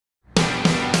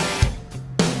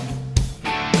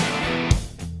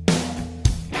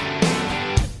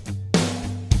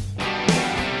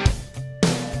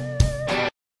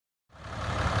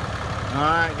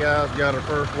guys, got our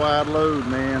first wide load,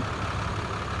 man.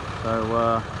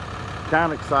 So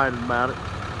kind of excited about it.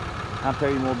 I'll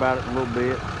tell you more about it in a little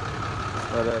bit.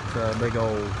 But that's a big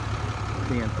old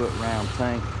 10-foot round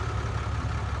tank.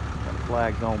 Got the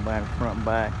flags on back, front and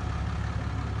back.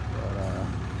 But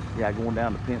yeah, going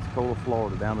down to Pensacola,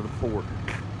 Florida, down to the port.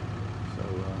 So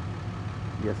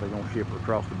guess they're gonna ship her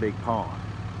across the big pond.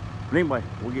 But anyway,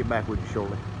 we'll get back with you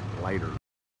shortly. Later.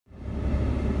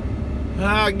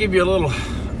 I'll give you a little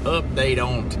update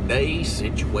on today's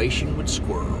situation with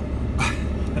Squirrel.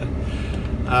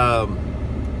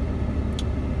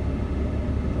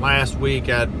 Last week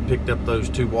I picked up those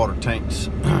 2 water tanks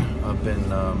up in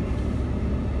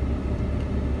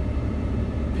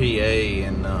PA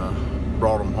and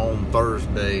brought them home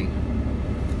Thursday.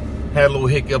 Had a little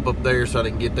hiccup up there, so I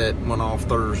didn't get that one off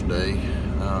Thursday.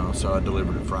 So I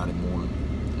delivered it Friday morning.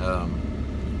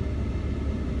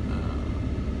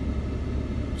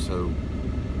 So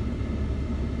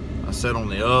I sat on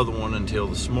the other one until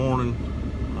this morning,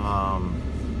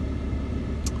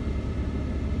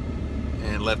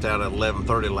 and left out at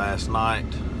 11:30 last night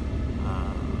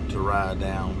to ride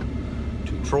down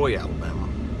to Troy, Alabama,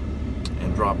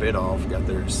 and drop it off. Got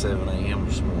there at 7 a.m.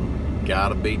 this morning.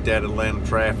 Gotta beat that Atlanta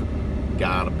traffic.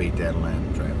 Gotta beat that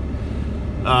Atlanta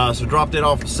traffic. So dropped it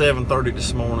off at 7:30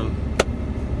 this morning.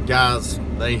 Guys,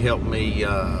 they helped me.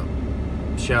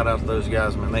 Shout out to those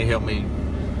guys, man. They helped me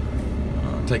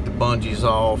take the bungees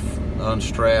off,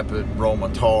 unstrap it, roll my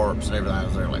tarps and everything. I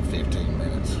was there in like 15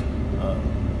 minutes.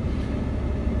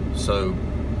 So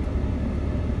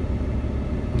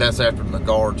that's after the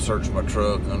guard searched my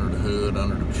truck, under the hood,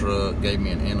 under the truck, gave me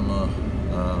an enema.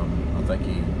 I think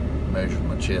he measured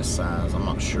my chest size. I'm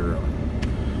not sure.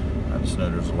 I just know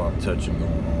there's a lot of touching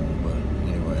going on. But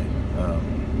anyway,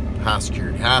 high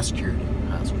security.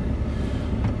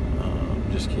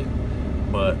 Just kidding.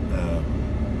 But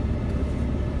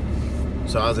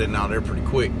so I was in and out there pretty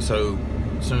quick. So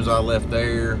as soon as I left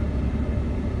there,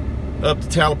 up to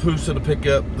Tallapoosa to pick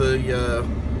up the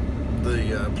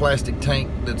plastic tank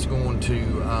that's going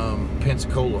to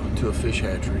Pensacola to a fish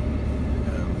hatchery.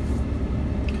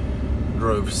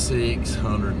 Drove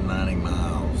 690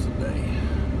 miles a day.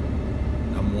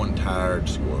 I'm one tired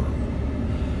squirrel.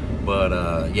 But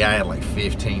yeah, I had like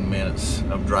 15 minutes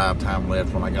of drive time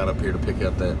left when I got up here to pick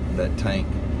up that tank.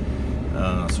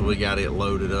 So we got it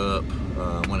loaded up,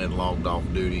 went and logged off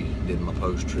duty, did my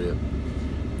post trip.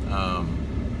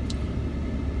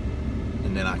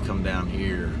 And then I come down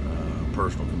here,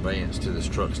 personal conveyance to this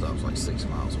truck stop. It's like 6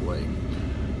 miles away.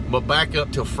 But back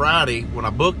up till Friday when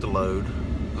I booked the load,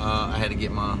 I had to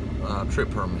get my trip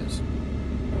permits.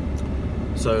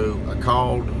 So I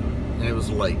called and it was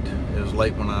late. It was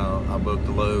late when I booked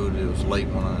the load. It was late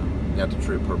when I got the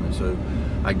trip permit. So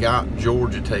I got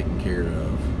Georgia taken care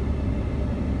of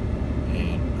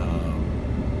and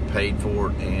paid for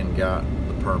it and got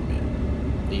the permit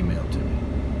emailed to me.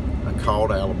 I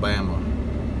called Alabama,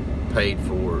 paid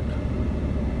for it,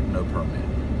 no permit.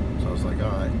 So I was like,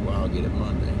 all right, well, I'll get it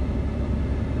Monday.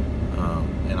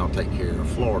 And I'll take care of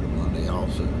Florida Monday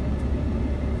also.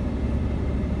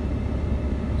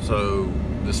 So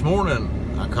this morning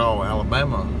I call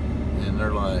Alabama and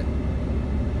they're like,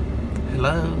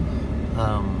 hello,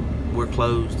 we're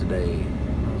closed today.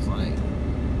 And I was like,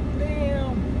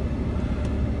 damn.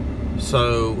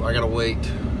 So I gotta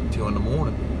wait till in the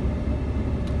morning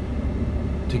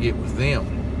to get with them.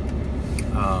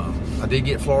 I did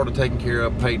get Florida taken care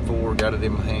of, paid for, got it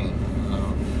in my hand.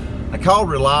 I called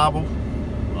Reliable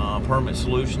Permit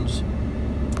Solutions,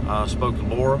 spoke to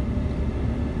Laura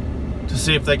to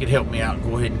see if they could help me out.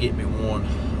 Go ahead and get me one.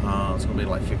 It's gonna be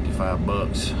like 55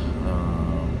 bucks.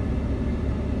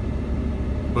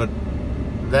 But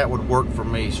that would work for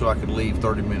me, so I could leave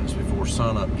 30 minutes before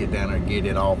sunup, get down there and get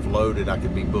it offloaded. I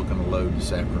could be booking a load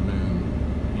this afternoon,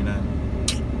 you know.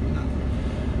 No.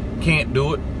 Can't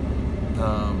do it.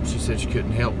 She said she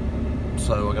couldn't help,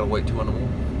 so I gotta wait till in the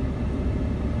morning.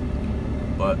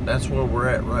 But that's where we're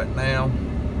at right now.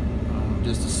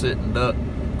 Just a sitting duck,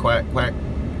 quack quack,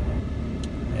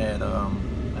 at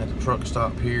the truck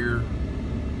stop here.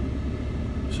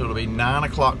 So it'll be 9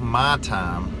 o'clock my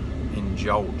time in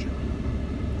Georgia,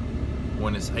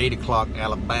 when it's 8 o'clock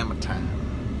Alabama time,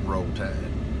 roll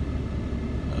tide,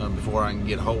 before I can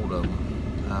get hold of them,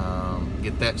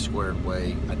 get that squared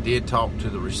away. I did talk to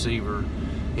the receiver.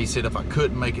 He said if I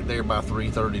couldn't make it there by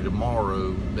 3:30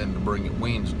 tomorrow, then to bring it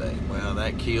Wednesday. Well,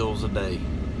 that kills a day,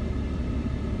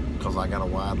 because I got a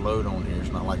wide load on here.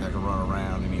 It's not like I can run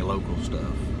around any local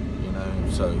stuff, you know.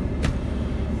 So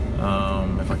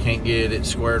if I can't get it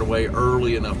squared away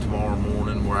early enough tomorrow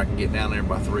morning where I can get down there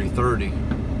by 3:30,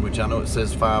 which I know it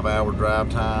says 5-hour drive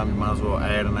time. You might as well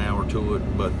add an hour to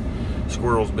it, but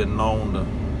Squirrel's been known to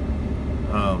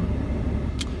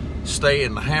stay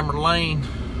in the hammer lane,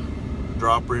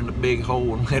 drop her in the big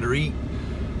hole and let her eat.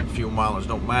 Fuel mileage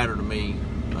don't matter to me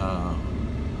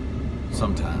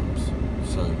sometimes.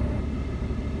 So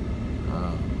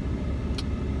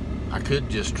I could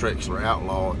just Trexler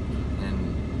outlaw it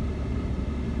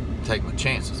and take my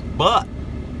chances, but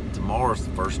tomorrow's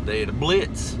the first day of the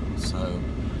blitz, so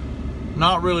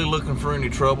not really looking for any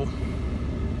trouble.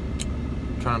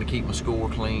 Trying to keep my score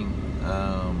clean,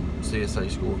 CSA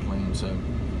score clean, so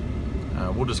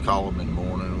we'll just call them in the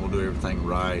morning and we'll do everything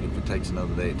right. If it takes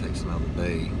another day, it takes another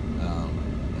day,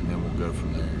 and then we'll go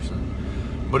from there. So,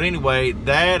 but anyway,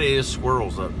 that is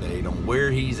Squirrel's update on where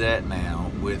he's at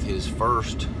now with his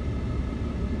first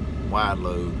wide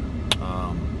load.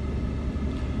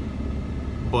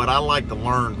 But I like to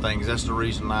learn things. That's the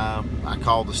reason I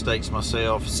called the stakes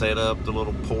myself, set up the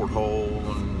little porthole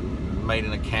and made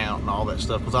an account and all that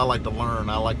stuff, because I like to learn.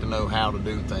 I like to know how to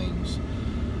do things.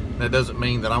 That doesn't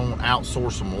mean that I won't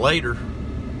outsource them later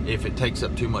if it takes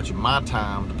up too much of my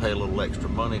time to pay a little extra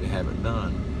money to have it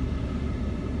done.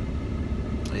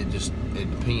 It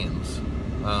depends.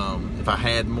 If I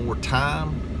had more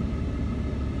time,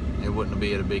 it wouldn't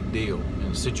be a big deal. In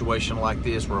a situation like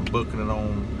this where I'm booking it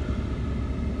on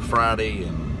Friday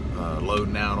and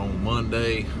loading out on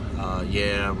Monday,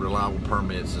 yeah, reliable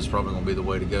permits is probably going to be the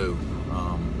way to go.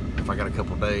 If I got a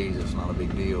couple days, it's not a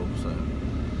big deal. So,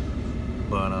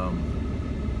 but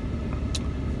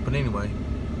anyway,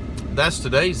 that's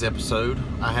today's episode.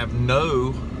 I have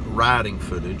no riding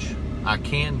footage. I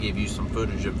can give you some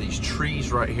footage of these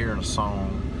trees right here in a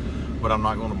song, but I'm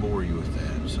not going to bore you with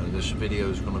that. So this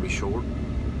video is going to be short.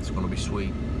 It's going to be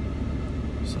sweet.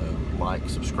 So like,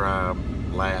 subscribe,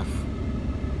 laugh,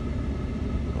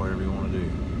 whatever you want to do.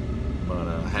 But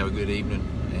have a good evening,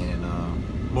 and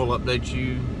we'll update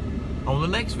you on the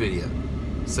next video.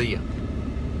 See ya.